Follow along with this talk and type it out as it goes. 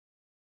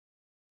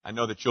I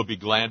know that you'll be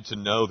glad to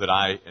know that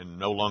I am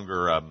no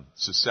longer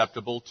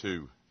susceptible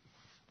to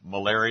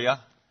malaria,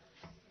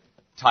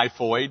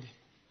 typhoid,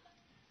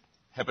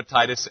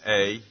 hepatitis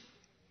A,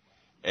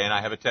 and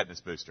I have a tetanus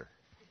booster.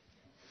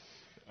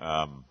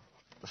 I'd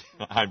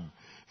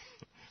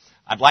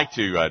like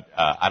to,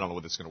 I don't know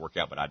whether this is going to work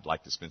out, but I'd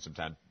like to spend some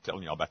time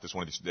telling you all about this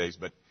one of these days.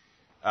 But,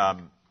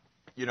 I'm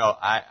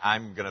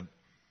going to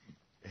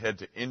head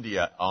to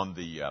India on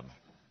the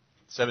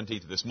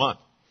 17th of this month.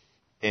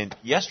 And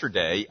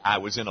yesterday, I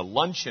was in a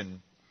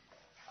luncheon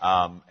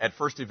at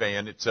First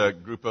Evan. It's a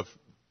group of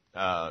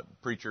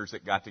preachers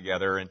that got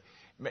together. And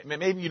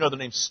maybe you know the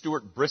name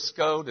Stuart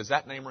Briscoe. Does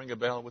that name ring a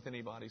bell with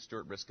anybody?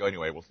 Stuart Briscoe.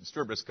 Anyway, well,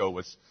 Stuart Briscoe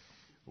was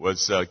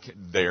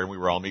there, and we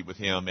were all meet with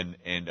him.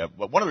 And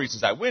one of the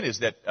reasons I went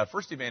is that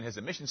First Evan has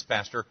a missions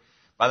pastor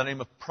by the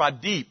name of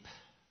Pradeep.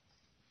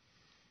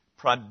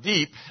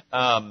 Pradeep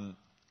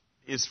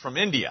is from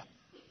India.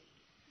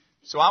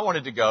 So I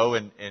wanted to go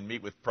and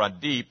meet with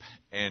Pradeep,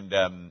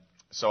 and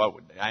so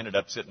I ended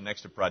up sitting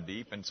next to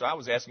Pradeep, and so I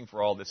was asking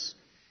for all this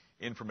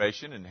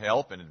information and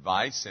help and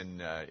advice,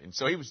 and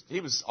so he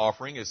was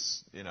offering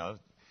his,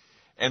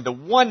 and the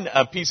one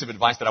piece of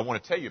advice that I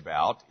want to tell you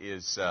about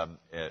is,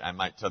 I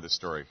might tell this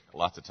story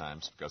lots of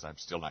times because I'm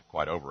still not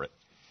quite over it.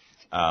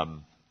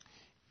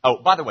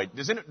 By the way,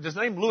 does the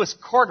name Lewis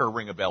Carter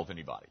ring a bell to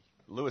anybody?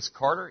 Lewis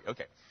Carter?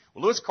 Okay.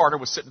 Well, Lewis Carter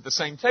was sitting at the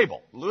same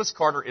table. Lewis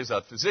Carter is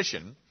a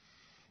physician.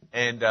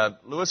 And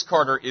Lewis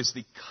Carter is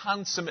the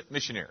consummate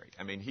missionary.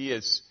 I mean,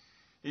 he's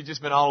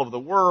just been all over the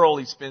world.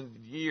 He's spent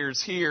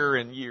years here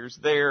and years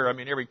there. I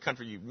mean, every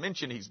country you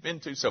mentioned he's been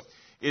to. So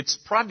it's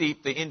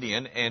Pradeep, the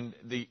Indian, and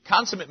the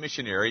consummate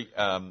missionary,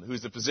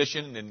 who's a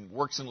physician and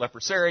works in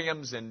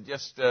leprosariums, and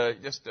just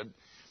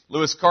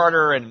Lewis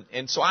Carter.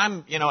 And so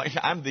I'm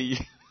the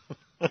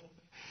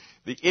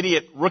the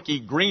idiot rookie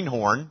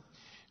greenhorn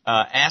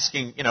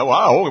asking, tell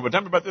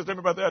me about this, tell me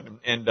about that,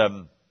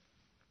 and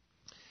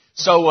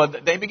So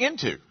they begin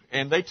to,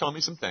 and they told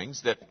me some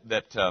things that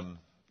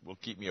will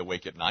keep me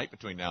awake at night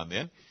between now and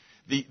then.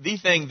 The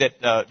thing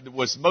that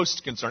was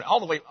most concerning,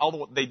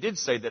 although they did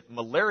say that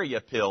malaria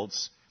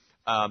pills,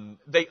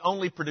 they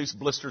only produce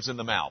blisters in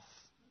the mouth.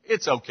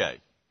 It's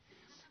okay,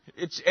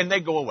 and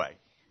they go away.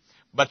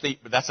 But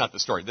that's not the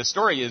story. The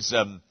story is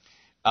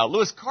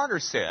Lewis Carter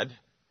said.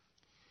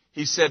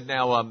 He said,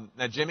 "Now,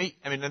 Jimmy,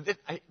 I mean,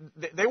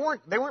 they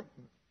weren't.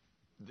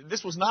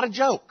 This was not a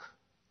joke."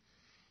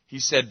 He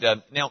said,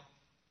 now,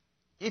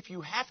 if you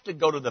have to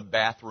go to the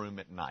bathroom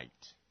at night,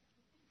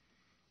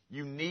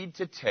 you need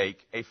to take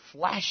a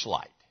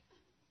flashlight.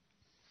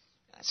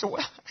 I said,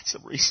 well, that's a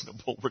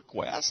reasonable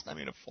request. I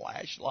mean, a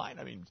flashlight,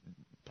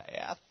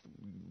 path,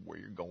 where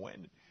you're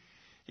going.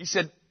 He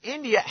said,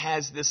 India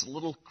has this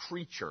little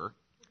creature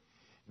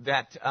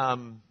that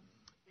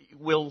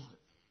will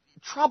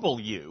trouble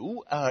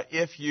you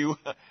if you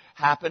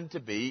happen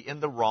to be in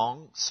the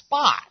wrong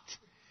spot.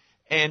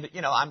 And,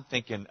 I'm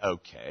thinking,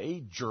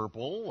 okay,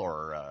 gerbil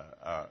or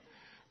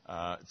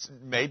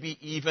maybe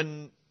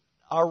even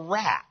a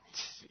rat,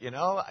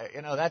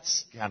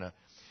 that's kind of.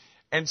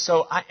 And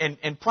so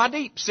and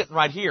Pradeep sitting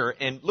right here,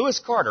 and Lewis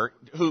Carter,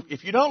 who,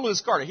 if you know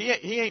Lewis Carter,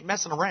 he ain't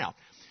messing around.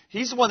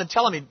 He's the one that's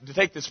telling me to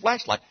take this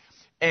flashlight.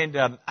 And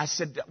I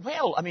said,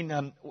 well,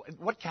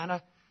 what kind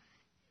of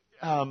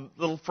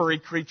little furry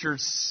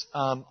creatures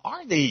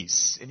are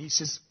these? And he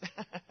says,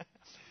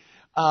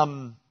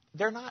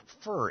 they're not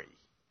furry.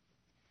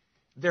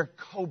 They're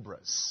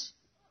cobras.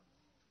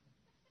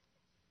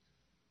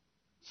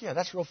 Yeah,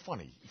 that's real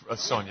funny,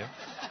 Sonia.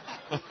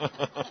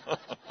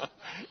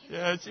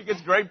 Yeah, she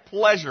gets great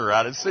pleasure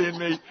out of seeing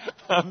me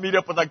meet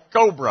up with a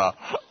cobra.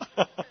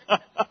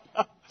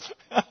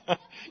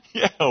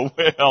 Yeah,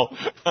 well,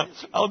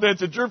 I'll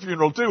dance at your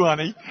funeral too,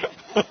 honey.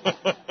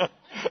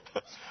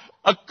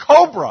 A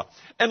cobra.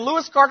 And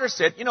Lewis Carter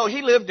said,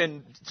 he lived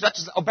in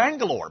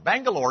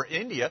Bangalore,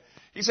 India.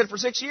 He said for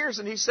 6 years,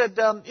 and he said,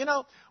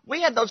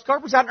 we had those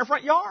cobras out in our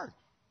front yard.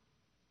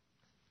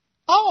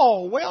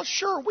 Oh, well,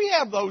 sure, we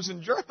have those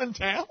in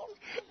Germantown.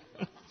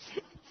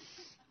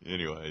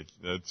 Anyway,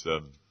 that's,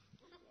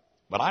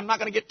 but I'm not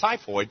going to get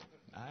typhoid.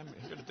 I'm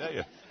here to tell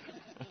you.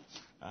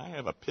 I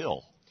have a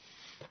pill.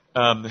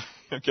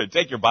 Okay,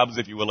 take your Bibles,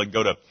 if you will, and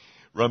go to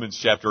Romans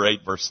chapter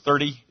 8, verse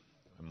 30.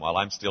 And while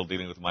I'm still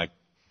dealing with my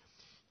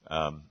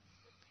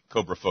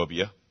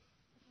cobraphobia,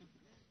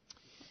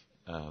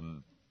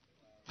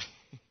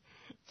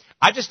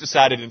 I just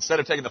decided instead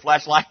of taking the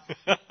flashlight,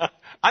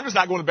 I'm just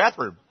not going to the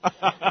bathroom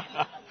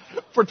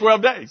for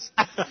 12 days.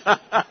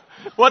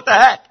 What the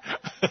heck?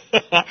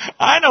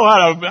 I know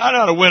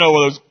how to win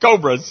over those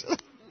cobras.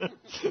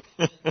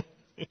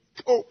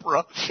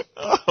 Cobra.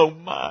 Oh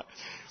my.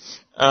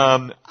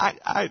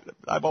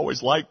 I've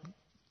always liked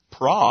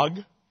Prague.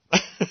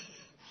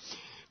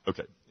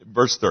 Okay,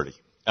 verse 30.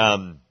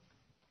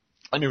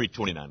 Let me read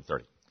 29 and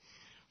 30.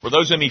 For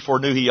those whom he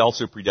foreknew, he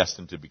also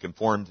predestined to be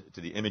conformed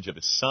to the image of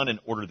his Son, in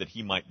order that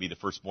he might be the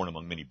firstborn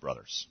among many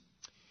brothers.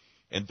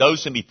 And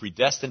those whom he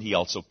predestined, he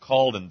also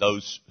called, and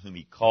those whom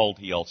he called,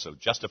 he also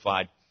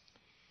justified.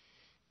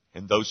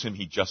 And those whom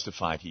he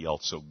justified, he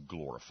also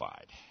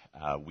glorified.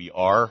 We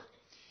are,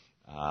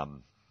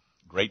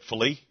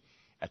 gratefully,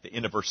 at the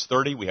end of verse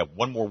 30. We have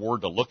one more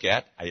word to look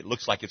at. It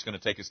looks like it's going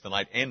to take us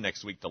tonight and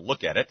next week to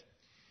look at it.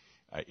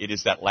 It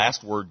is that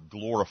last word,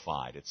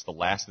 glorified. It's the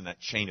last in that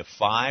chain of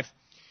 5.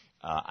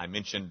 I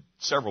mentioned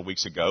several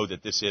weeks ago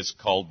that this is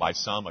called by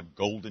some a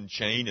golden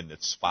chain, and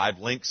it's 5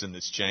 links in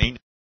this chain.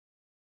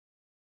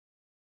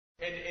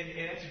 And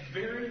it's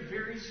very,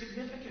 very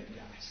significant,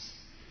 guys.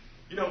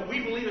 You know,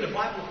 we believe in the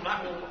Bible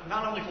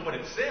not only for what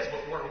it says,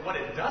 but for what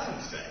it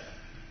doesn't say.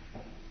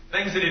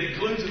 Things that it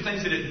includes and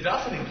things that it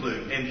doesn't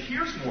include. And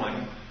here's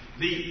one.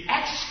 The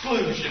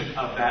exclusion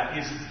of that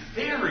is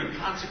very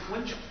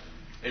consequential.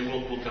 And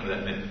we'll come to that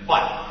in a minute.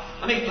 But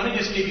let me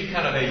just give you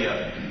kind of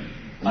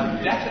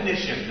a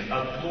definition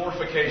of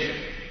glorification.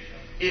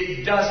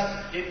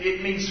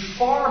 It means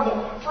far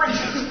more. For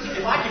instance,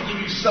 if I could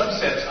give you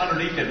subsets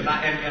underneath it, and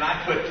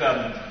I put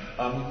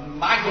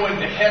my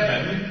going to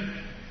heaven,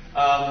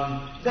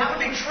 that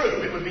would be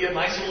true. It would be a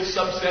nice little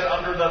subset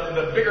under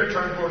the bigger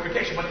term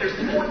glorification. But there's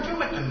more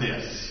to it than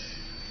this.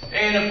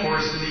 And of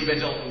course, in the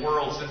evangelical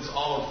world, since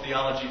all of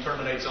theology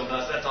terminates on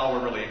us, that's all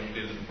we're really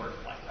interested in the first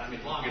place. I mean,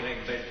 as long as they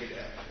can take it.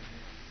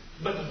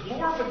 But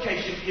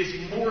glorification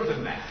is more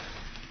than that.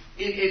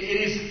 It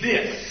is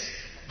this.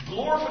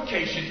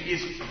 Glorification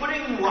is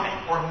putting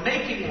right, or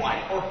making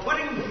right, or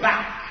putting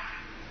back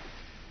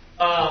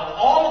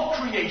all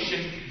of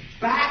creation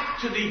back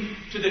to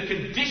the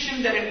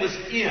condition that it was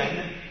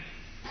in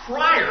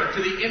prior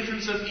to the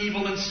entrance of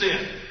evil and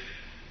sin.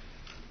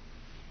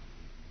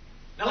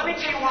 Now let me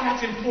tell you why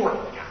that's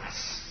important,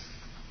 guys.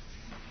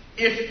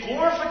 If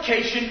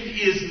glorification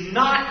is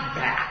not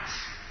that,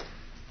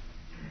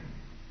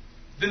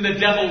 then the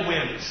devil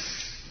wins.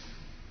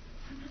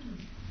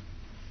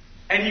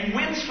 And he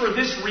wins for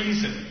this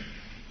reason.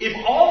 If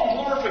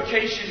all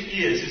glorification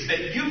is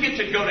that you get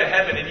to go to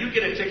heaven and you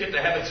get a ticket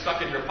to heaven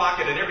stuck in your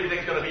pocket and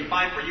everything's going to be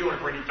fine for you and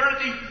for an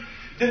eternity,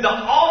 then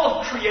all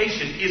of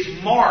creation is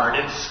marred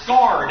and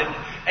scarred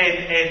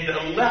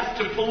and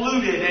left to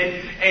polluted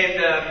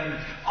and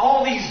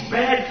all these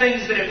bad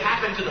things that have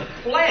happened to the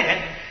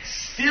planet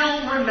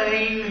still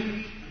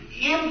remain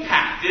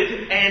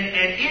impacted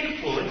and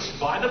influenced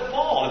by the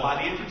fall and by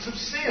the entrance of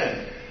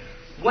sin.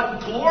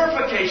 What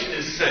glorification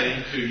is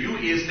saying to you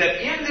is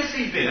that in this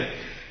event,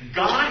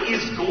 God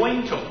is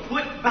going to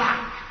put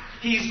back.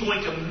 He's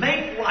going to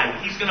make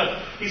right. He's going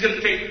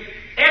to take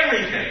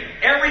everything.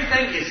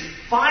 Everything is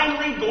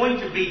finally going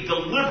to be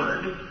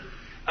delivered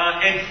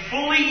and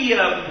fully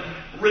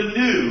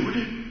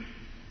renewed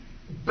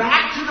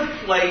back to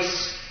the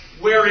place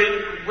where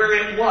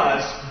it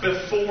was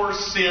before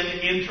sin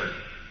entered.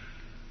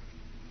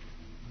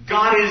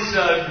 God is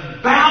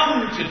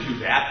bound to do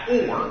that,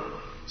 or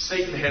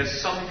Satan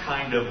has some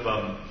kind of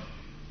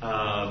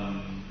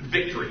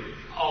victory,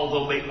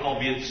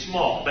 albeit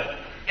small. But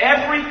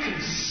every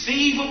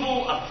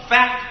conceivable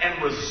effect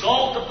and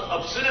result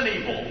of sin and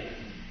evil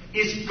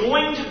is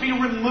going to be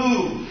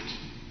removed,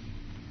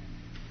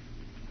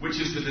 which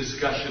is the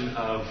discussion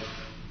of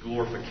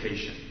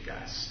glorification,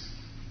 guys.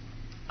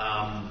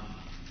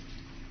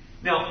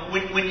 Now,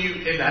 when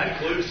you, and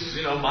that includes,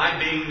 my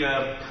being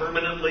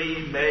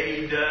permanently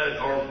made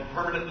or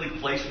permanently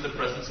placed in the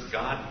presence of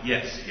God.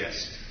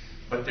 Yes.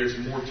 But there's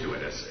more to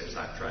it, as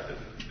I've tried to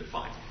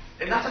define.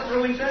 And that's a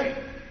thrilling thing.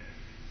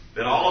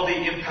 That all of the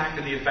impact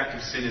and the effect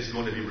of sin is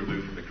going to be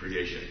removed from the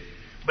creation.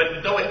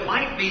 But though it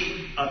might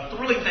be a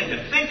thrilling thing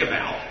to think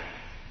about,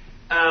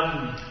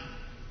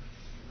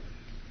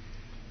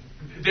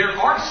 there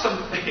are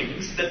some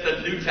things that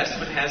the New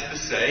Testament has to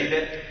say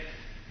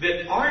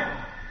that aren't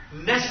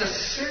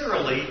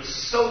necessarily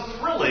so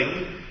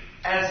thrilling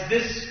as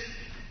this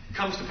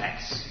comes to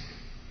pass.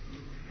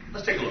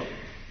 Let's take a look.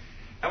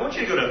 I want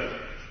you to go to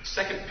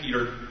 2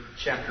 Peter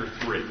chapter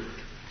 3.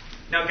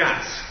 Now,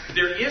 guys,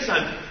 there's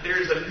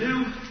a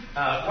new,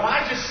 what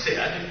I just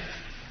said,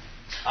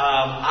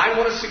 I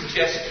want to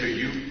suggest to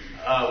you,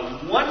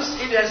 once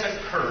it has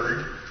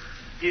occurred,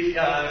 it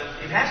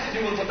has to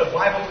do with what the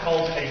Bible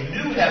calls a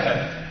new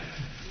heaven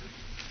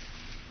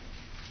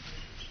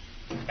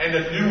and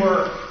a new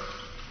earth.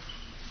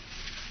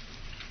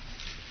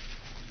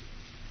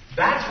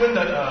 That's when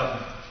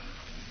the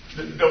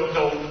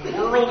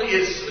world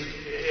is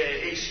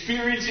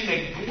experiencing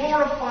a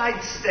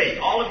glorified state.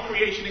 All of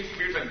creation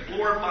experiencing a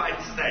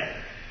glorified state.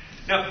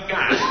 Now,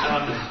 guys,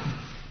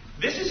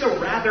 this is a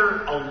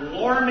rather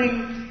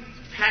alarming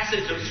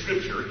passage of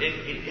Scripture.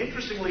 And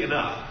interestingly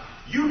enough,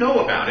 you know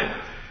about it,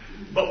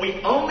 but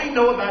we only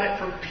know about it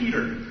from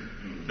Peter.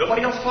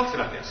 Nobody else talks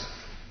about this.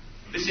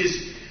 This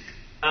is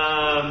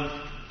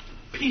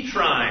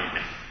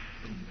Petrine.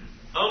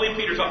 Only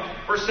Peter talks.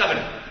 Verse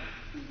 7.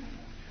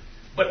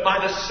 But by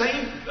the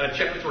same,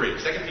 chapter 3,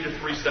 2 Peter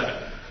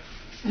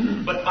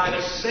 3:7. But by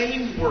the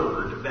same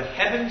word, the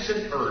heavens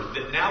and earth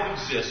that now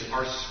exist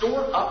are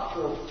stored up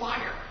for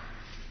fire,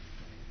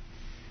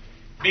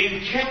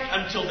 being kept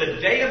until the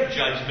day of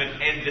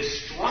judgment and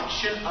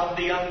destruction of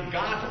the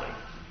ungodly.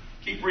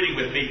 Keep reading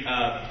with me.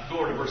 Go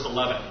over to verse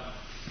 11.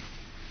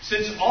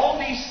 Since all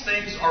these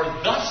things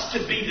are thus to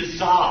be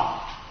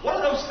dissolved, what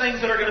are those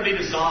things that are going to be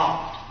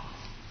dissolved?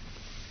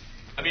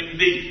 I mean,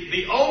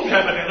 the old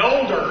heaven and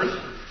old earth,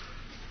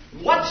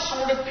 what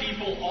sort of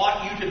people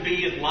ought you to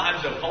be in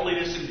lives of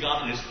holiness and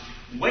godliness,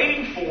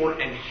 waiting for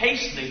and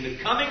hastening the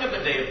coming of the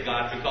day of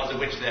God, because of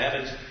which the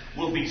heavens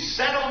will be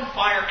set on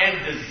fire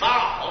and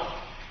dissolved,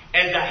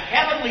 and the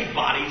heavenly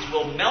bodies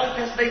will melt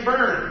as they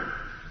burn.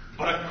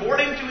 But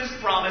according to His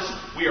promise,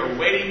 we are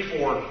waiting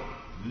for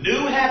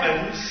new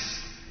heavens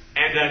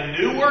and a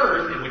new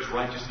earth in which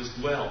righteousness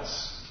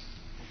dwells.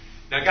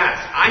 Now guys,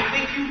 I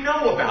think you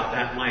know about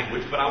that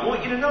language, but I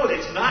want you to know that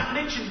it's not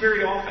mentioned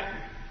very often.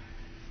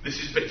 This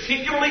is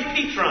particularly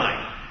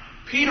Petrine.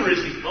 Peter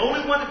is the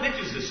only one that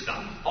mentions this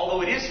stuff,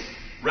 although it is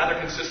rather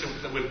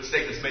consistent with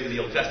statements made in the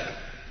Old Testament.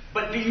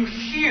 But do you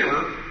hear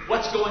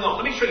what's going on?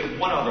 Let me show you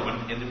one other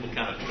one, and then we'll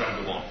kind of try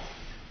to move on.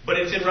 But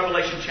it's in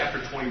Revelation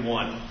chapter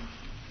 21,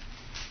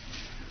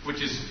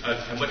 which is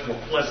a much more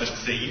pleasant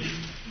scene.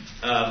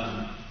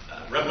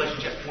 Revelation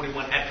chapter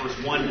 21 at verse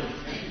 1.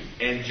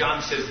 And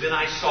John says, "Then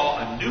I saw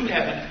a new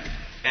heaven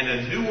and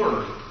a new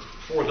earth,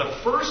 for the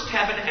first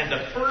heaven and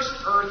the first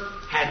earth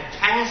had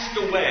passed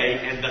away,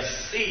 and the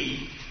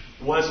sea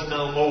was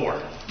no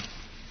more."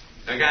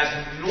 Now guys,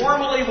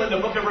 normally when the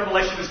book of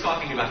Revelation is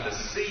talking about the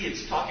sea,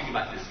 it's talking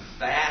about this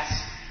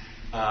vast,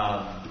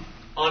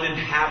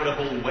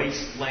 uninhabitable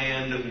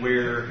wasteland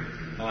where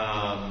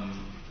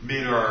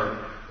men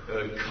are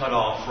cut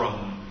off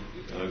from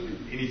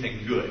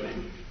anything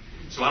good.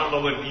 So I don't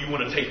know if you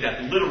want to take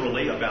that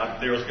literally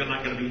about there's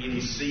not going to be any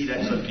sea.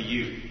 That's up to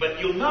you. But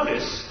you'll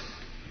notice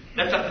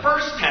that the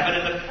first heaven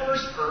and the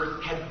first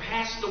earth had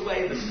passed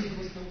away. The sea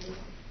was no more.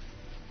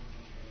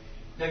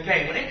 Now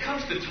again, when it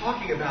comes to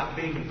talking about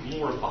being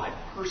glorified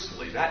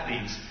personally, that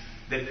means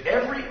that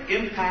every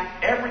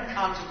impact, every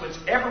consequence,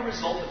 every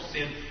result of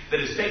sin that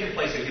has taken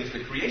place against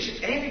the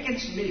creation and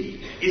against me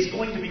is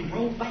going to be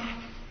rolled back.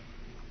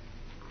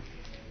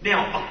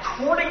 Now,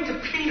 according to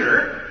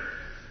Peter,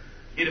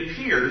 it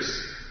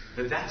appears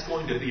that that's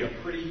going to be a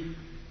pretty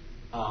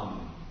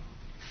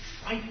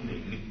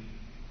frightening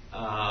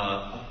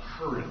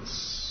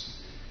occurrence.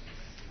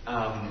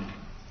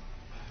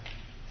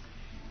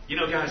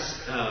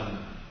 Guys,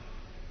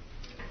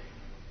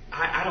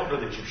 I don't know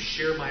that you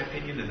share my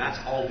opinion, and that's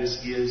all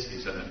this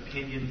is an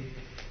opinion.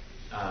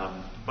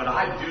 But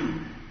I do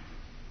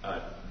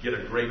get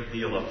a great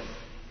deal of,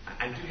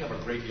 I do have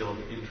a great deal of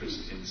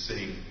interest in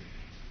seeing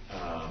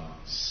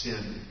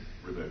sin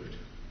removed.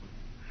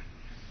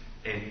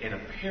 And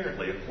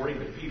apparently, according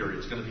to Peter,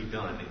 it's going to be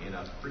done in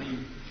a pretty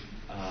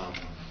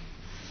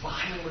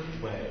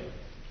violent way,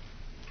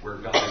 where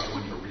God is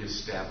going to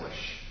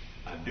reestablish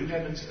a new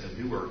heavens and a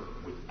new earth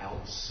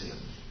without sin.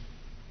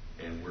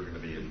 And we're going to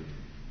be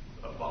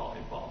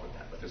involved with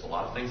that. But there's a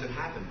lot of things that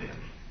happen then.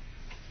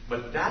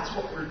 But that's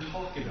what we're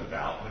talking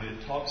about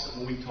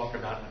when we talk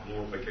about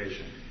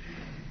glorification.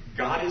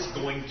 God is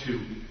going to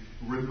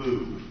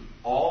remove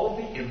all of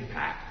the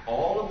impact,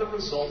 all of the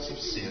results of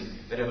sin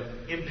that have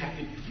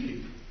impacted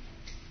you.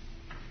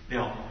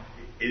 Now,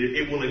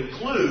 it will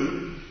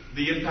include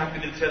the impact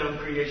that it's had on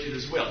creation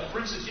as well. For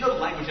instance, you know the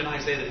language in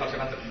Isaiah that talks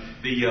about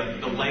the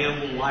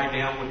lamb will lie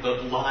down with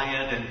the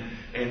lion,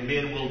 and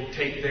men will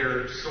take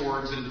their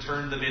swords and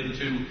turn them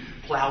into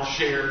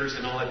plowshares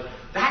and all that.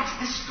 That's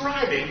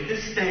describing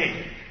this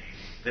thing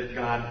that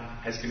God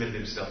has committed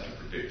Himself to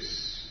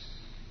produce.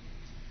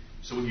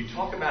 So when you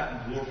talk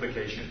about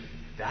glorification,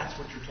 that's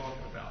what you're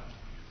talking about.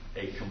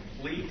 A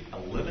complete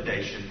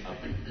elimination of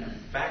the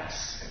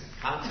effects and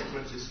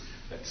consequences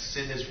that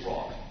sin has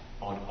wrought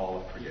on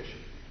all of creation.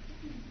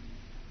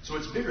 So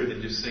it's bigger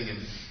than just singing,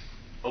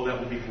 "Oh, that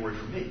will be glory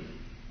for me."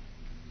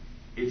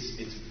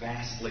 It's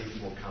vastly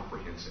more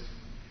comprehensive.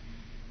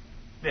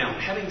 Now,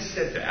 having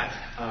said that,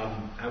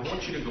 I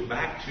want you to go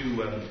back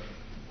to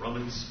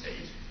Romans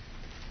 8.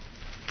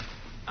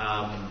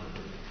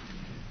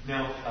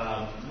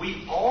 Now,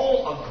 we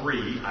all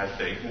agree, I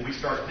think, when we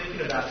start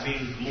thinking about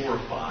being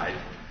glorified,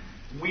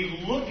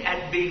 we look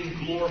at being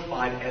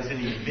glorified as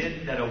an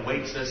event that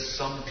awaits us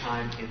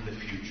sometime in the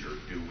future,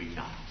 do we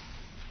not?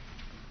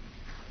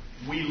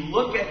 We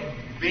look at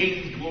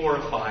being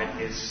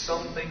glorified as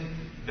something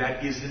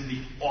that is in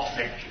the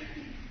offing,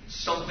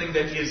 something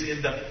that is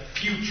in the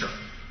future.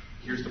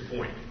 Here's the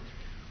point.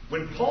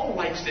 When Paul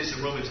writes this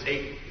in Romans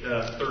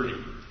 8:30,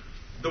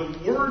 the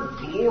word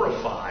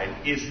glorified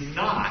is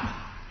not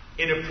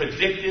in a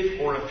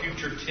predictive or a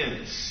future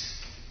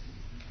tense.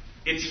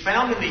 It's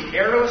found in the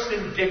aorist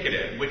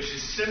indicative, which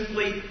is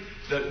simply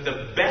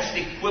the best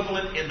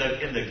equivalent in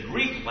the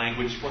Greek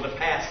language for the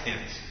past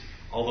tense,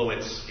 although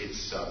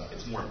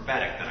it's more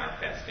emphatic than our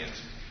past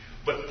tense.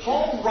 But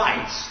Paul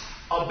writes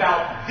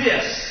about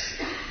this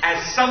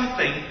as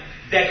something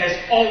that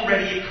has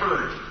already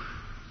occurred.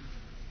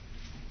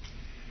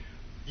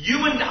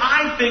 You and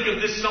I think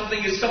of this as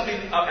something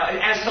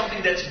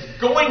that's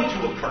going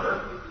to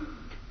occur.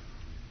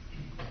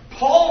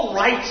 Paul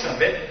writes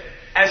of it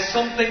as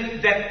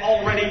something that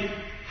already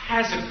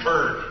has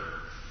occurred.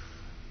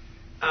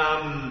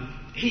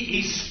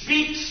 He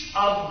speaks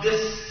of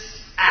this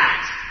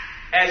at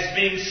as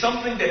being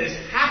something that has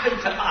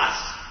happened to us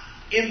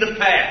in the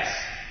past.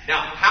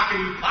 Now, how can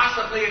you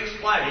possibly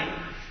explain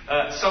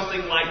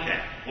something like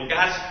that? Well,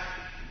 guys,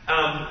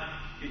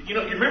 you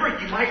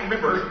might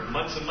remember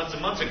months and months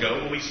and months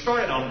ago when we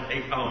started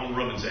on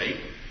Romans 8,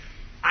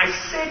 I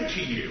said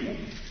to you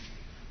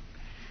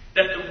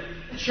that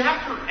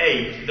chapter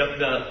 8,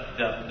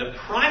 the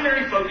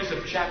primary focus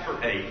of chapter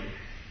 8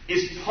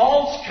 is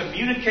Paul's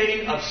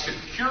communicating of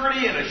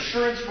security and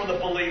assurance for the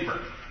believer.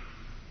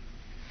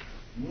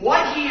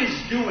 What he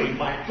is doing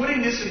by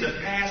putting this in the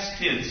past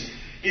tense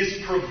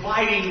is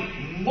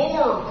providing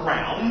more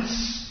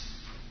grounds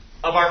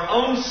of our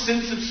own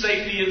sense of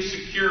safety and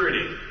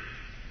security.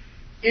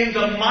 In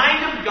the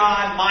mind of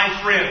God,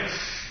 my friends,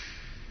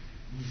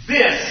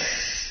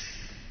 this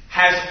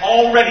has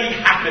already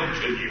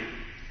happened to you.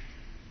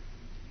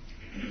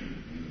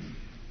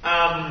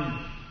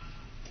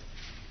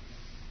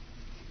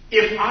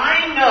 If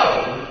I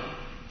know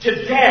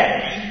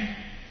today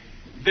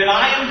that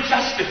I am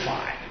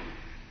justified,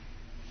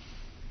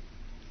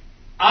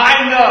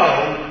 I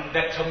know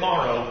that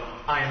tomorrow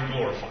I am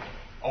glorified.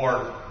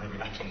 Or maybe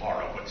not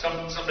tomorrow, but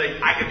someday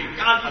I can be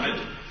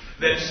confident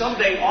that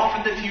someday off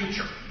in the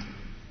future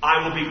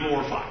I will be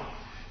glorified.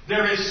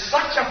 There is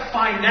such a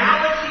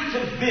finality to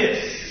this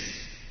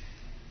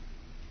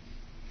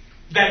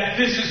that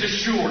this is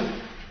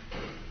assured.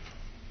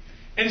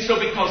 And so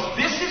because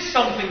this is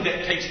something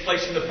that takes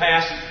place in the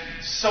past,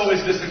 so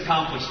is this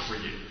accomplished for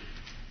you.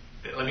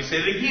 Let me say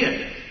it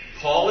again.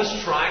 Paul is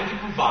trying to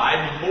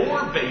provide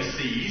more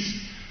bases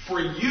for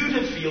you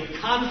to feel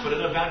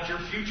confident about your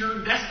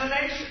future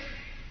destination.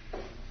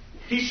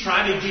 He's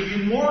trying to give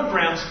you more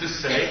grounds to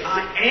say,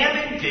 I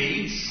am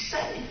indeed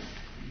saved.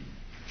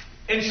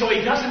 And so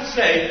he doesn't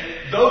say,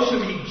 those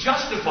whom he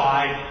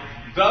justified,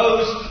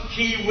 those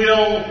he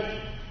will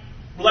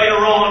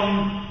later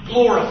on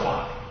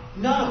glorify.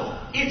 No,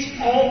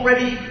 it's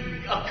already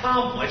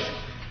accomplished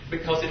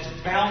because it's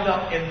bound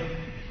up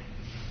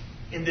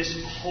in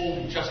this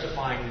whole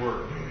justifying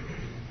word.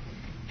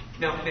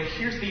 Now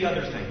here's the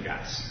other thing,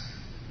 guys,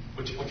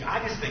 which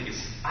I just think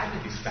is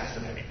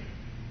fascinating.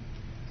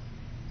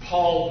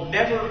 Paul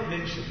never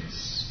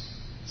mentions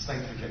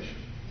sanctification.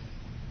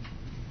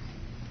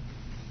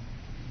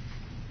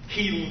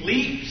 He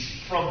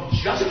leaps from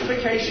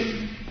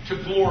justification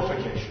to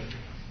glorification.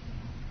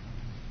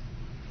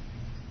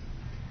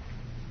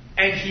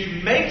 And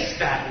he makes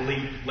that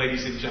leap,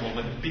 ladies and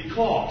gentlemen,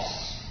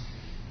 because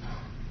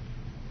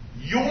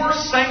your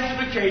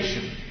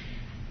sanctification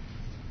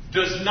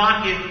does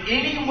not in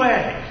any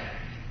way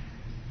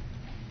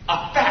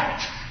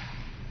affect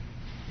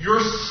your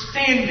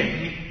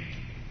standing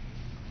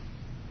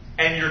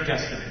and your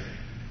destiny.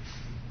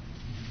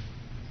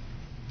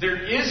 There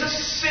is a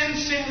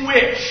sense in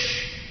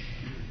which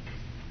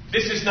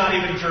this is not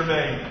even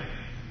germane.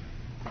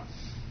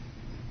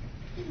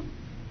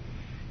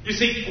 You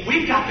see,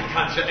 we've got the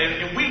concept,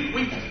 and we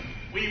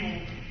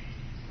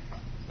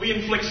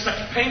inflict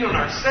such pain on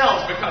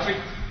ourselves because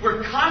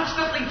we're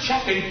constantly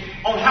checking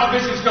on how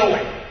this is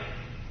going.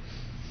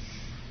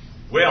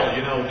 Well,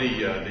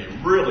 the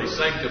really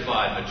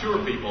sanctified,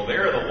 mature people,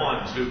 they're the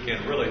ones who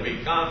can really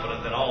be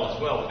confident that all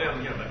is well with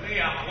them. But me,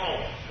 I'm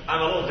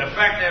a little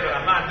defective, and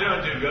I'm not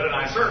doing too good, and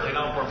I certainly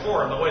don't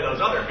perform the way those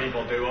other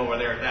people do over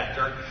there at that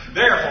church.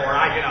 Therefore,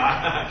 I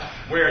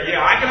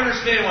can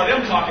understand why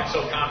them talking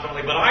so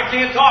confidently, but I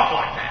can't talk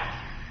like that.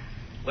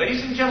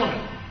 Ladies and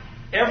gentlemen,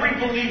 every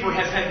believer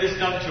has had this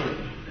done to him.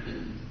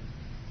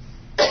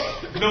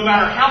 No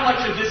matter how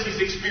much of this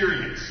he's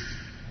experienced.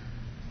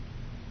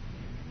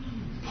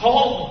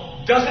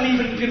 Paul doesn't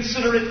even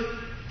consider it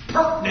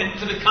pertinent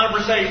to the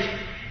conversation.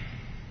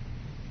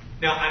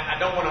 Now, I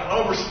don't want to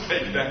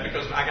overstate that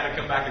because I got to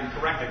come back and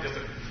correct it.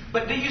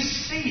 But do you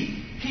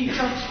see? He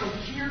jumps from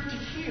here to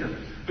here.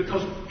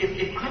 Because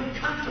if I'm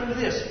confident of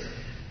this,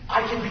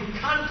 I can be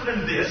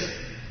confident of this,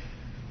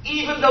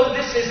 even though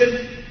this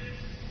isn't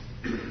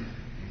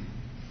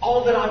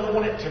all that I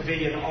want it to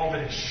be and all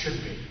that it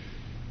should be.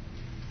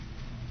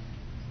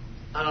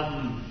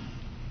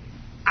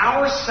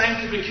 Our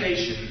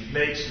sanctification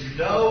makes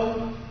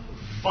no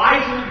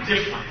vital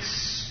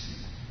difference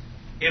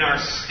in our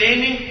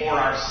standing or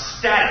our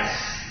status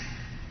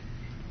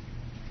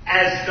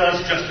as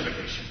does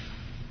justification.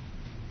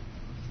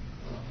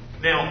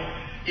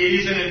 Now, it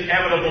is an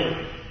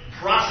inevitable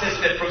process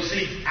that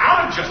proceeds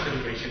out of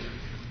justification,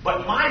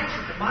 but my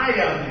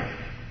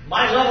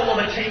level of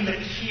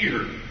attainment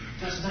here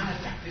does not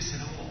affect this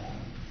at all.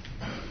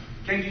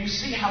 Okay, do you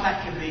see how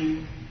that can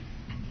be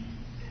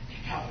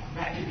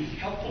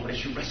helpful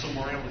as you wrestle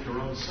around with your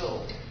own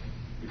soul?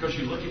 Because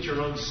you look at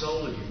your own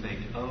soul and you think,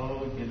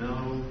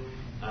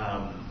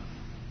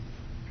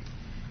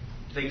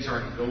 things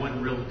aren't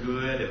going real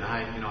good, and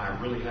I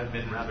really have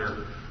been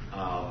rather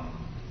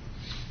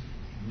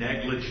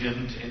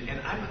negligent.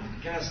 And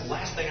guys, the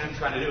last thing I'm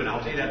trying to do, and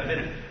I'll tell you that in a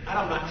minute,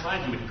 I'm not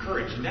trying to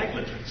encourage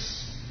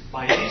negligence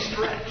by any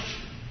stretch.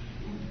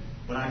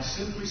 But I'm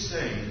simply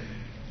saying,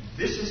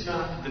 this is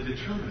not the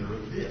determiner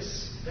of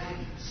this. That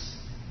is.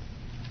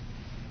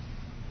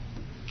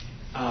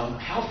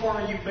 how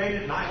far you've made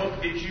it, and I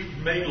hope that you've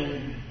made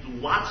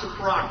lots of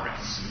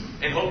progress,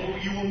 and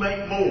hopefully you will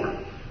make more.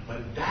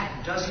 But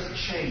that doesn't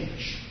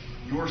change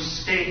your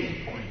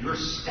standing or your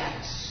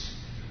status.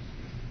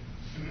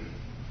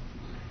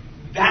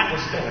 That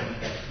was done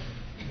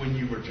when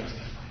you were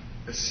justified.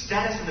 The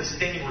status and the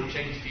standing were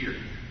changed here,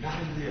 not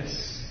in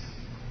this.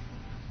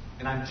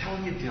 And I'm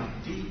telling you, down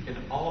deep in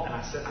all, and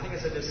I think I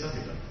said this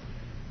Sunday, though.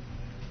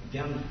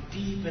 Down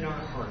deep in our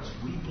hearts,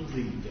 we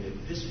believe that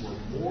if this were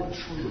more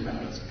true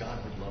about us,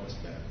 God would love us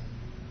better.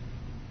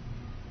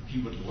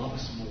 He would love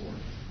us more.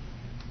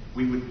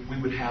 We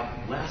would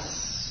have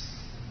less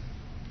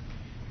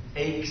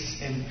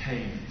aches and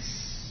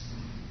pains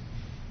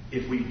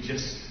if we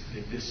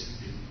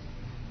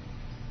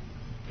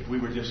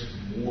were just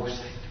more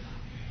sanctified.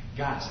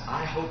 Guys,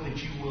 I hope that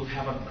you will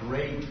have a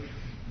great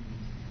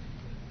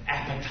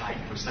appetite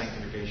for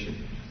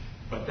sanctification.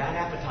 But that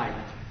appetite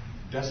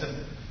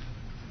doesn't,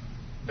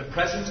 the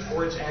presence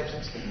or its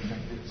absence can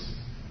affect this.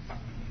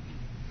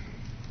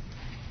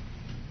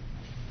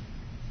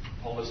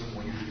 Paul doesn't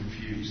want you to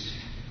confuse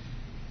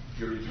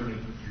your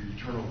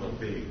eternal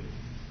well-being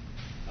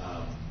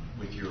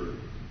with your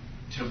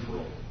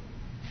temporal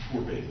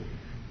poor-being,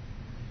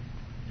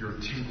 your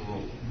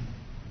temporal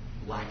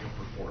lack of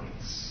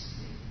performance.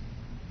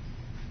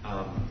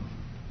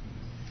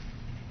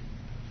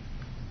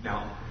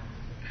 Now,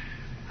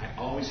 I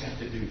always have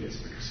to do this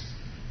because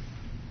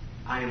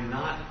I'm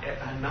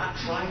not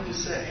trying to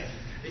say.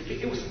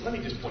 Let me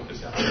just point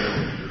this out.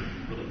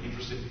 I'm really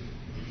interested.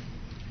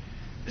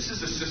 This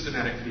is a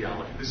systematic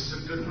theology. This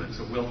is a good one. It's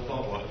a well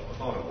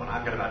thought of one.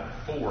 I've got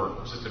about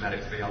 4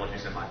 systematic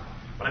theologies in mine.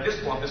 But I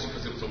just brought this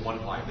because it was a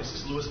one-line. This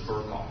is Louis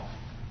Berkhoff.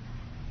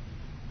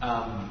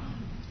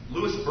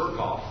 Louis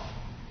Berkhoff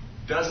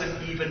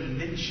doesn't even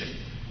mention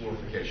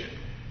glorification.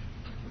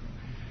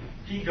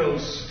 He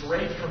goes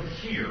straight from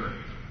here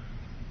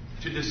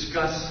to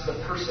discuss the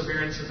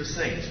perseverance of the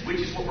saints, which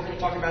is what we're going to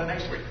talk about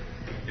next week,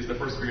 is the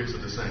perseverance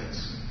of the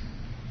saints.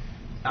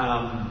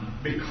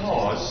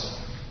 Because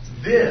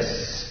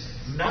this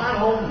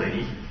not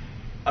only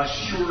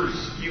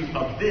assures you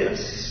of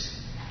this,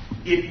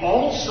 it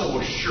also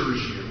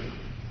assures you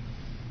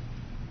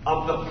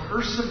of the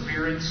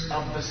perseverance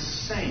of the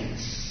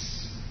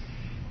saints.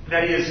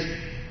 That is,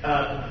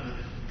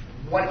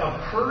 what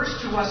occurs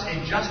to us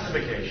in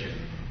justification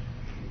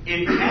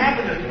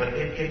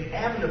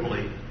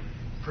inevitably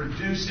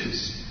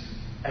produces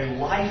a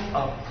life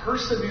of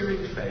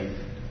persevering faith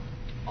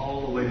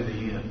all the way to the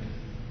end.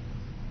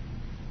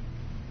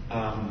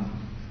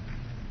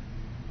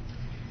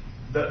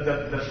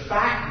 The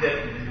fact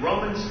that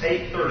Romans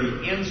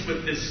 8:30 ends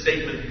with this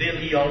statement, then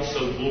he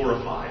also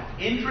glorified,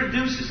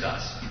 introduces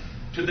us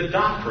to the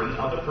doctrine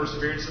of the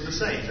perseverance of the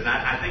saints. And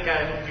I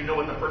hope you know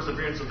what the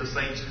perseverance of the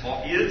saints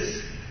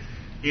is.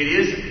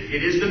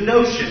 It is the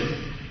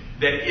notion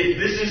that if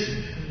this is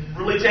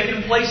really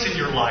taking place in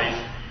your life,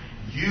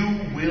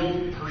 you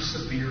will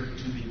persevere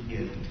to the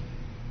end.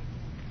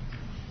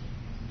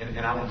 And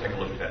I want to take a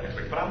look at that next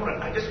week. But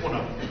I just want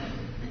to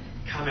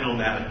comment on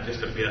that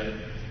just a bit.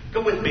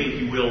 Go with me,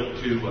 if you will,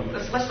 to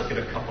let's look at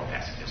a couple of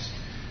passages.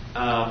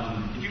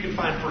 If you can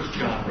find 1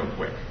 John real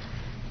quick.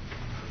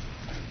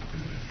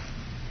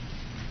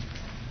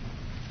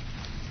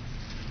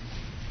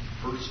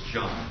 1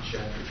 John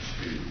chapter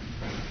 2.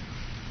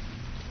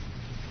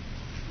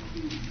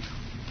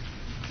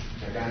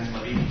 Now, guys,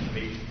 let me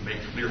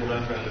make clear what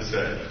I'm trying to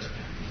say.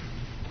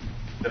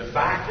 The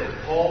fact that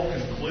Paul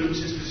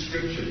concludes his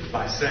description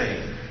by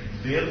saying,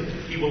 "Then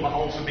he will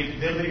also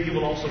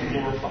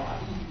glorify,"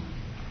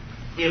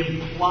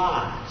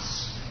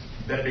 implies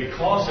that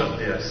because of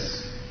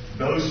this,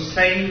 those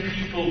same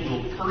people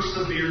will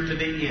persevere to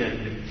the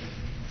end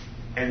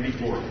and be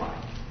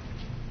glorified.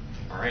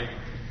 All right?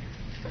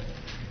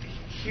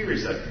 Here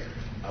is a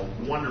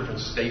wonderful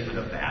statement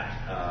of that.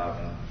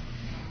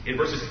 In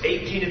verses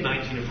 18 and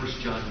 19 of 1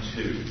 John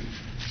 2.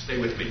 Stay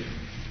with me.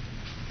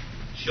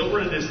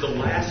 "Children, it is the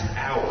last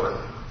hour,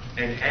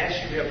 and as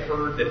you have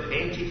heard that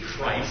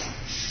Antichrist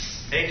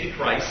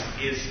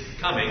is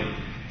coming,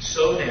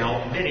 so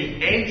now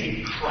many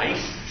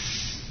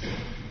Antichrists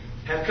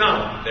have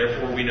come.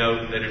 Therefore we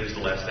know that it is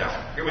the last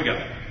hour." Here we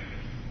go.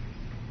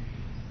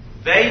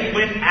 "They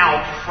went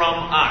out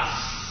from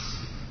us."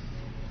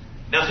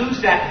 Now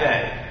who's that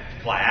they,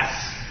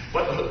 class?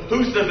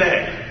 Who's the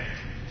they?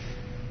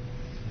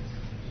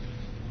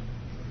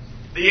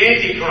 The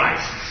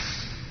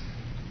Antichrists.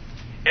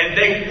 And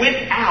they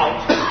went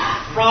out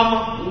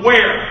from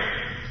where?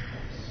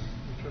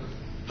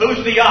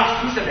 Who's the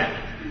us? Who said that?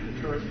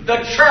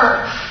 The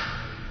church.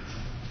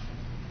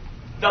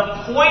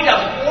 The point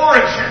of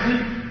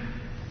origin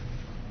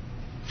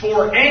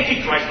for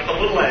Antichrist with a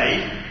little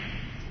a,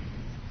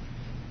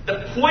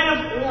 the point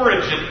of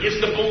origin is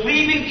the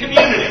believing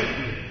community.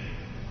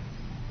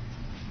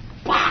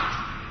 But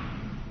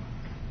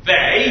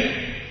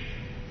they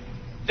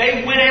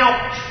went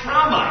out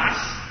from us,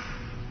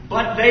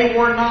 but they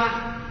were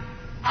not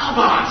of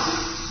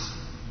us.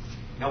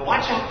 Now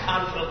watch how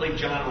confidently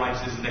John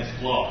writes his next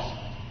clause.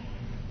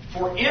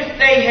 For if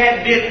they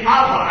had been of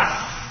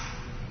us,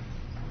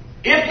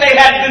 if they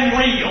had been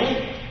real,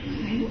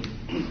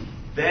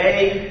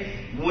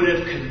 they would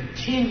have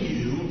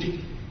continued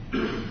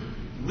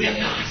with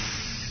us.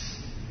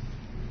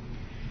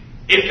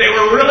 If they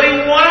were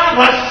really one of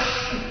us,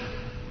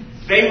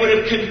 they would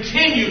have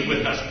continued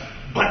with us,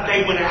 but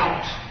they went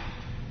out,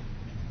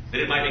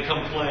 that it might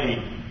become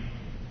plain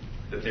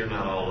that they're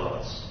not all of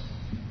us.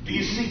 Do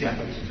you see that,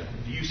 ladies and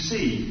gentlemen? Do you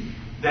see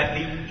that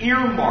the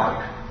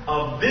earmark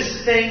of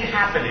this thing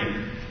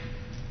happening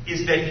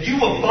is that you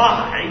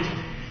abide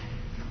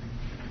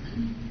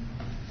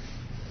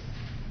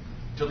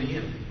till the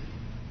end?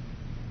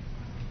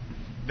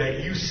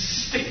 That you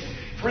stick.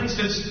 For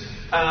instance,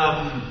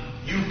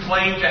 you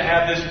claim to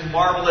have this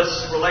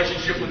marvelous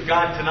relationship with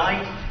God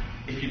tonight.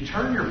 If you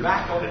turn your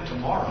back on it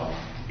tomorrow,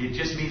 it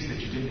just means that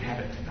you didn't have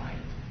it tonight.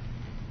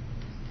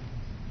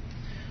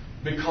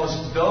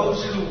 Because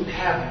those who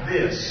have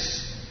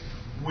this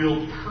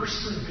will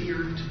persevere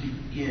to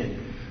the end.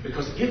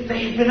 Because if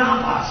they had been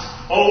of us,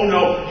 oh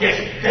no, yes,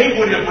 they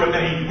would have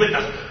remained with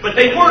us. But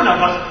they weren't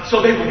of us,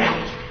 so they went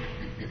out.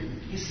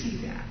 You see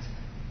that?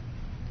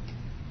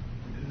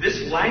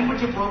 This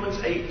language of Romans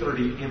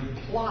 8:30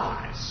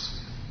 implies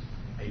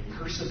a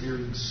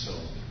persevering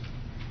soul,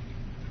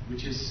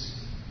 which is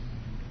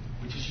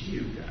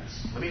you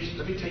guys. Let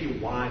me tell you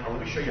why, or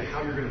let me show you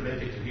how you're going to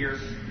make it to here,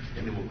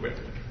 and then we'll quit.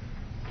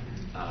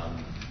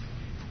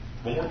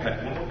 One more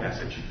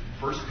passage.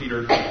 1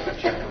 Peter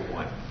chapter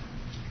 1.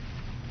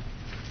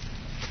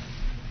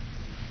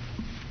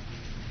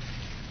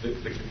 I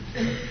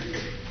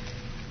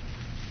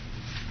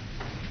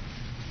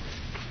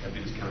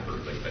think it's kind of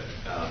early, but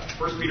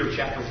 1 Peter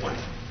chapter 1.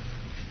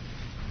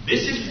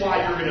 This is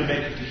why you're going to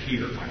make it to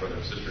here, my brother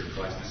and sister in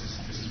Christ.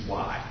 This is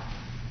why.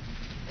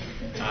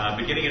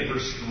 Beginning in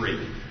verse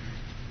 3.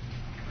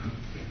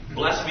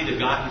 Blessed be the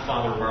God and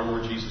Father of our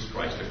Lord Jesus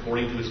Christ.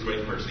 According to His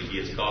great mercy, He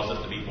has caused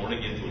us to be born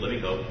again to a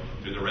living hope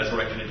through the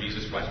resurrection of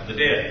Jesus Christ from the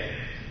dead,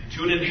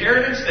 to an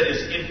inheritance that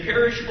is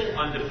imperishable,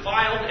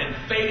 undefiled, and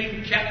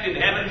fading, kept in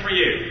heaven for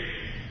you.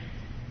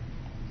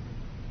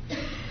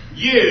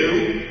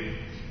 You,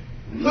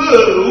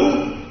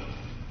 who,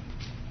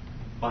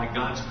 by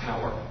God's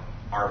power,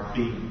 are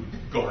being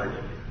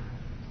guarded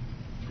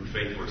through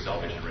faith for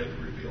salvation ready to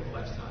be revealed the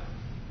last time.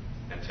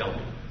 Now tell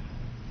me,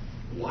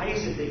 why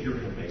is it that you're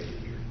going to make it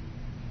here?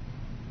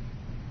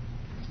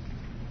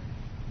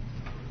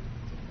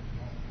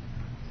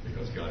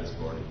 Because God is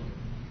guarding you.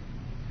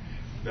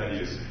 That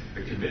is,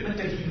 the commitment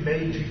that He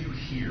made to you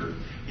here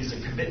is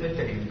a commitment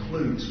that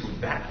includes from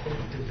that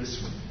point to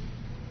this one.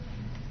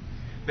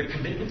 The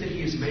commitment that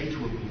He has made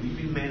to a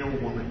believing man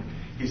or woman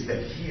is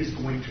that He is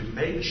going to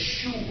make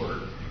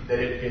sure that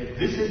if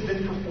this has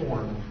been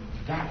performed,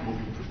 that will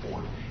be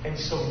performed. And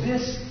so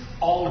this,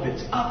 all of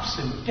its ups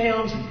and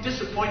downs and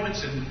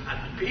disappointments and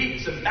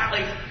peaks and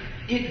valleys,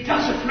 it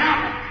doesn't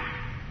matter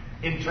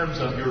in terms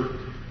of your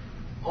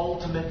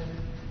ultimate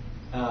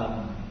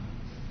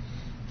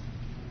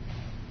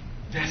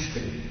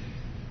destiny.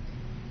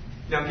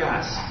 Now,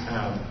 guys,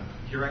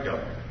 here I go.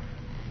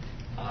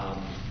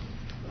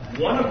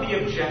 One of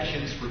the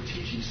objections for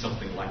teaching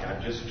something like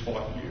I've just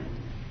taught you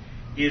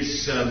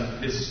is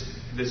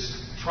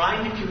this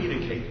trying to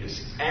communicate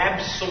this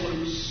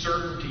absolute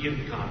certainty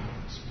and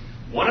confidence.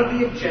 One of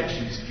the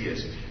objections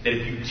is that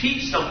if you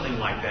teach something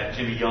like that,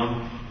 Jimmy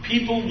Young,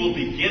 people will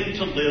begin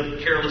to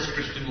live careless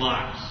Christian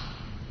lives.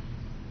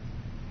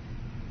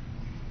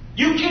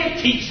 You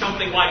can't teach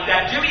something like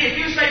that, Jimmy. If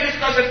you say this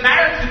doesn't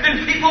matter,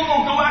 then people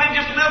will go out and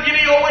just live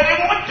any old way they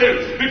want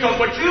to. Because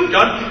what you've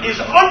done is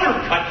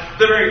undercut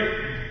the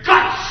very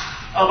guts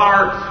of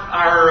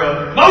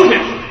our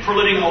motive for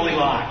living holy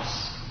lives.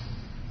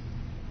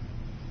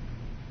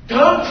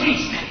 Don't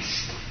teach that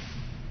stuff.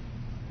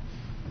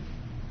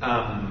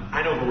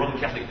 I know of a Roman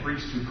Catholic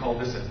priest who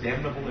called this a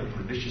damnable and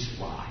pernicious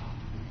lie.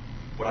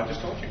 What I've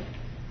just taught you.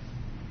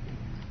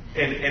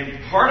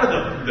 And part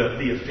of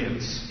the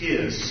offense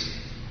is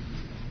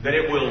that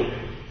it will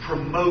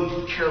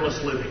promote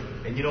careless living.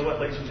 And you know what,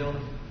 ladies and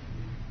gentlemen?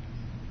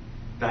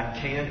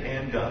 That can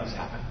and does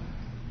happen.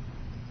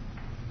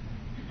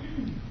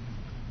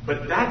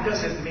 But that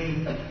doesn't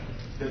mean that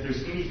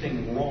there's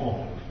anything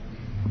wrong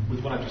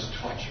with what I've just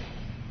taught you.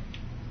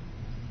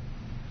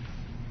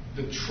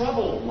 The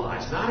trouble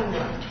lies, not in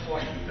what I've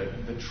taught you,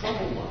 but the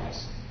trouble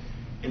lies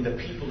in the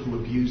people who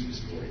abuse this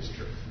glorious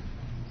truth.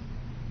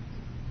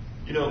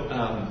 You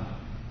know,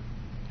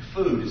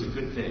 food is a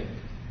good thing.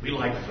 We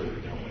like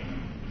food, don't we?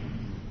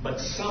 But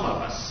some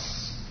of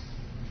us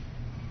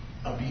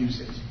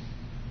abuse it.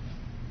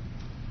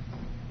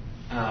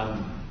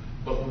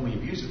 But when we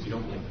abuse it, we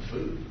don't blame the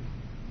food.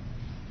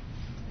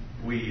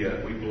 We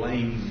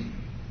blame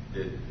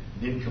the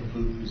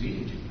nincompoop who's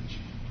eating too much.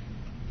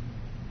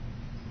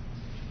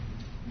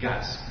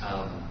 Guys,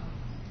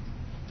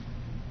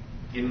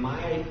 in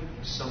my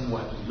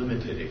somewhat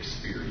limited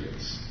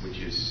experience, which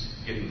is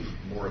getting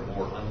more and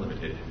more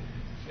unlimited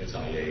as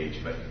I age,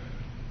 but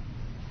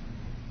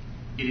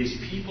it is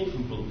people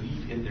who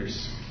believe in their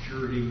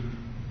security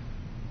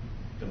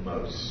the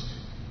most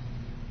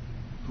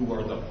who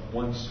are the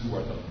ones who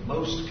are the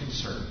most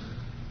concerned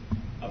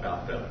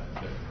about the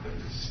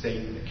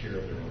state and the care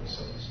of their own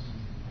souls.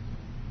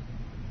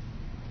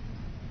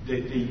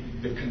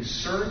 The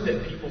concern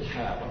that people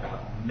have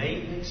about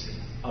maintenance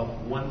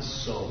of one's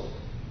soul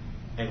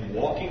and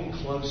walking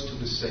close to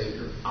the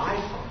Savior, I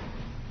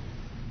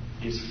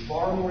find, is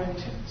far more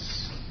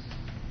intense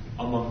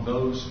among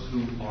those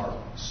who are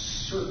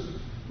certain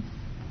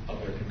of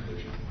their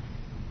conclusion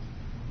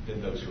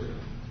than those who are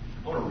not.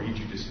 I want to read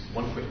you just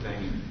one quick thing,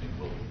 and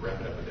we'll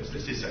wrap it up with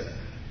this.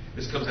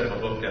 This comes out of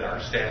a book that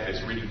our staff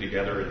is reading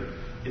together, and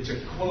it's a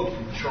quote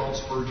from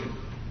Charles Spurgeon.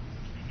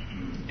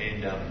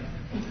 And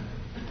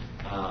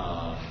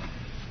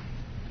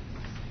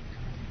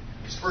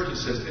Spurgeon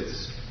says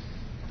this: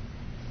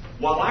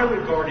 "While I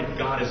regarded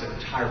God as a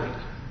tyrant,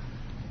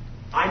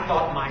 I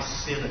thought my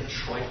sin a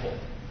trifle.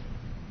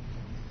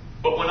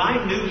 But when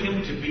I knew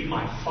Him to be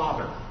my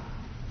Father,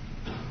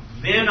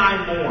 then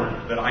I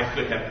mourned that I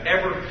could have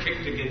ever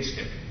kicked against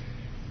Him.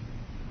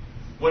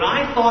 When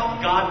I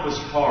thought God was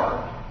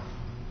hard,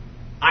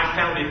 I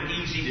found it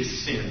easy to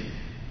sin.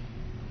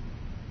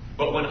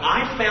 But when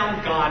I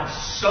found God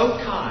so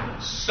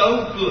kind,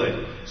 so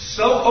good,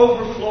 so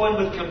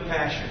overflowing with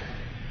compassion,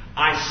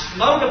 I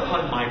smote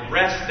upon my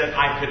breast that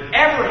I could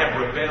ever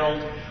have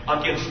rebelled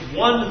against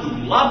one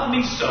who loved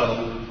me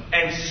so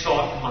and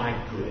sought my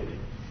good."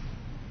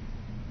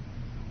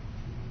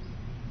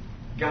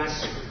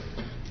 Guys,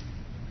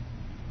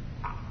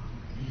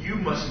 you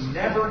must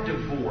never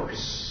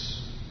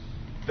divorce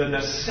the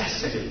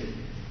necessity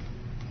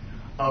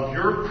of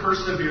your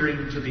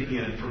persevering to the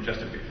end from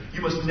justification.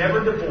 You must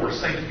never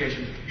divorce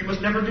sanctification. You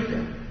must never do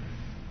that.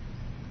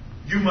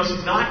 You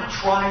must not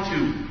try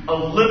to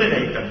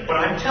eliminate them. But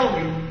I'm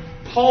telling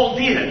you, Paul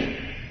did.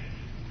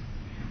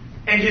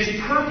 And his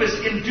purpose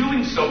in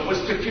doing so was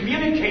to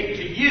communicate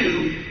to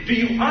you, do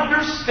you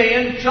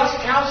understand just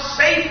how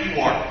safe you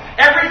are?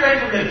 Everything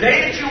from the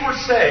day that you were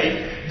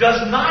saved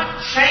does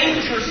not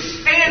change your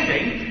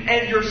standing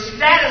and your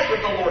status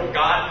with the Lord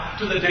God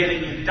to the day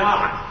that you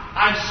die.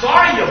 I'm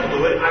sorry you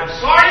blew it. I'm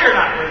sorry you're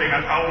not living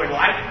a holy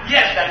life.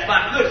 Yes, that's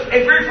not good.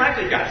 And very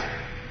frankly, guys,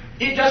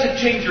 it doesn't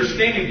change your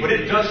standing, but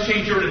it does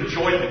change your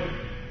enjoyment.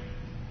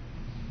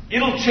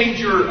 It'll change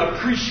your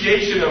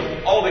appreciation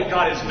of all that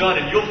God has done,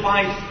 and you'll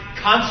find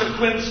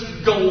consequence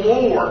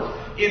galore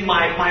in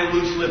my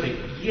loose living.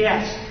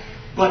 Yes,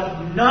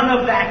 but none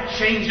of that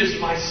changes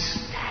my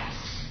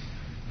status.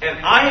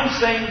 And I am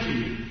saying to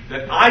you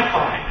that I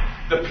find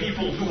the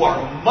people who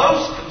are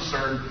most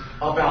concerned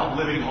about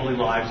living holy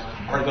lives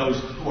are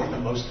those who are the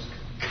most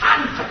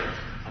confident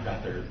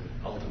about their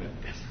ultimate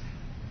destiny.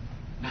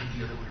 Not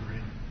the other way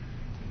around.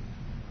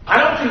 I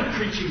don't think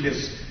preaching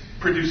this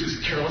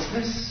produces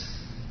carelessness.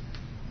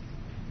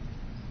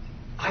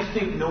 I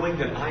think knowing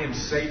that I am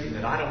safe and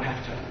that I don't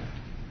have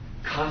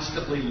to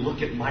constantly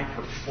look at my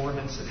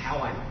performance and how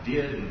I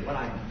did and what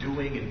I'm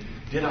doing and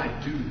did I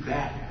do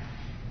that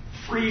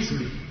frees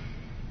me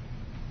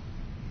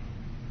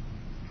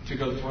to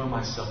go throw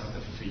myself at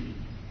the feet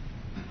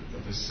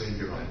of the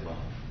Savior I love.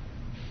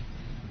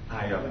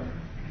 I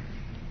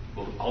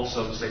will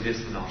also say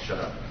this and I'll shut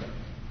up.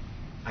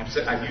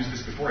 I've used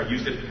this before. I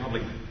used it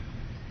probably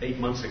 8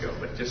 months ago,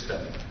 but just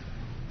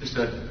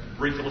a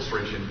brief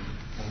illustration.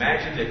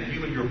 Imagine that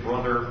you and your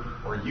brother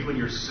or you and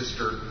your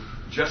sister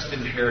just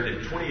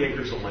inherited 20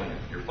 acres of land.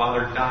 Your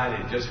father died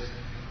and just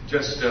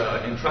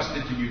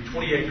entrusted to you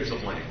 20 acres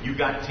of land. You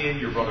got 10,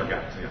 your brother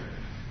got 10.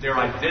 They're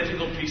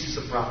identical pieces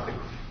of property.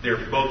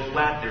 They're both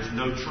flat. There's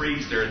no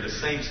trees. They're in the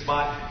same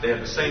spot. They have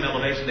the same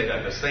elevation. They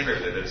have the same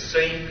area. They're the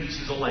same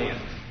pieces of land.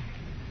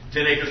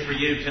 10 acres for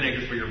you, 10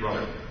 acres for your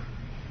brother.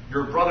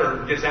 Your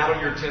brother gets out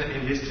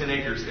in his 10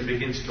 acres and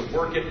begins to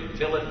work it and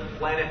till it and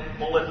plant it and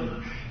pull it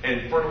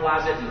and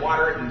fertilize it and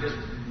water it and just,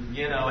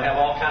 have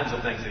all kinds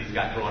of things that he's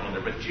got growing on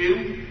there. But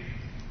you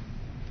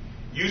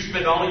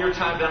spend all your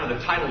time down in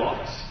the title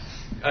office,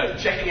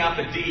 checking out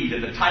the deed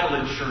and the title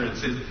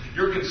insurance, and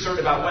you're concerned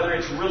about whether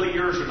it's really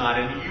yours or not,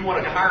 and you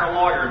want to hire a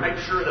lawyer and make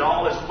sure that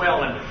all is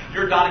well, and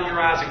you're dotting your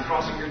I's and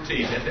crossing your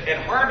T's.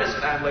 At harvest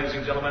time, ladies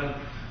and gentlemen,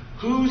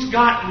 who's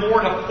got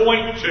more to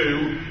point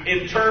to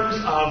in terms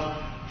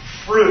of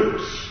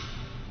fruits?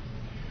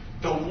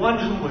 The one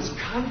who was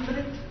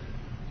confident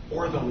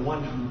or the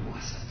one who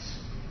wasn't?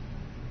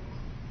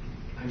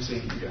 I'm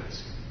saying to you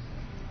guys,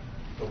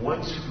 the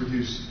ones who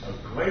produce a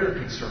greater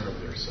concern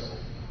of their soul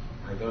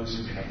are those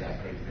who have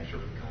that great measure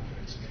of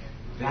confidence.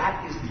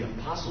 That is the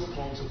Apostle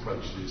Paul's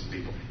approach to his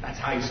people. That's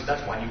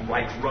why he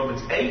writes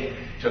Romans 8,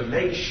 to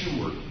make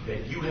sure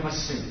that you have a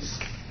sense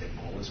that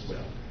all is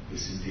well.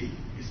 This indeed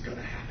is going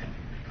to happen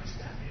because of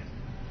that man.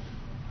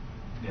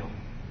 Now,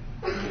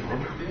 get on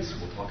with this.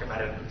 We'll talk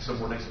about it some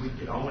more next week.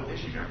 Get on with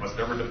this. You must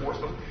never divorce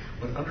them.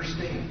 But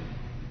understand,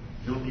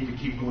 you don't need to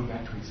keep going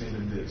back to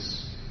examine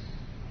this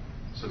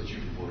so that you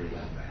can worry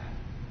about that.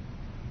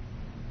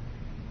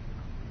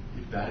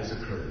 If that has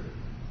occurred,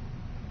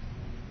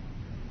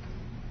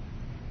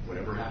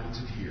 whatever happens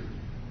in here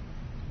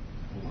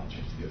will not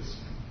change this.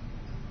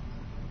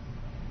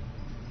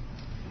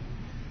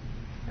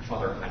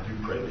 Father, I do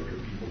pray that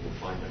your people will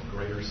find a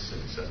greater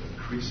sense, an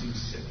increasing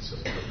sense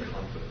of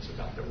confidence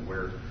about their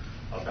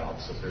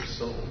whereabouts of their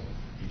soul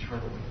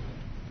eternally.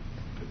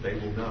 That they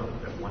will know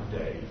that one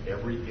day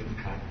every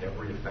impact,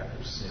 every effect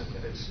of sin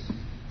that has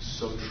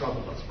so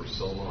troubled us for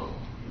so long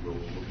will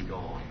be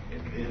gone.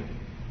 And then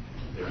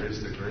there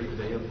is the great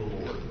day of the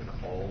Lord when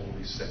all will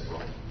be set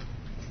right.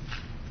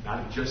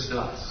 Not just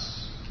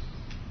us,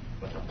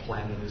 but the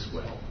planet as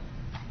well.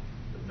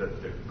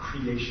 The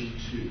creation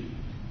too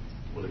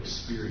will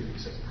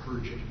experience a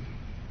purging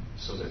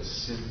so that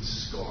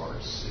sin's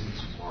scars,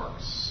 sin's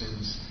marks,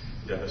 sin's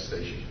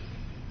devastation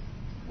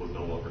will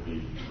no longer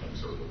be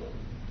observable.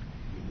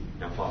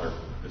 Now, Father,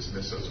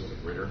 dismiss us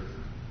with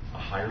a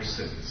higher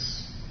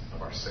sense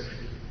of our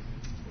safety.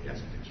 We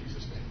ask it in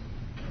Jesus'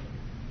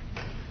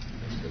 name.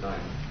 Good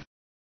night.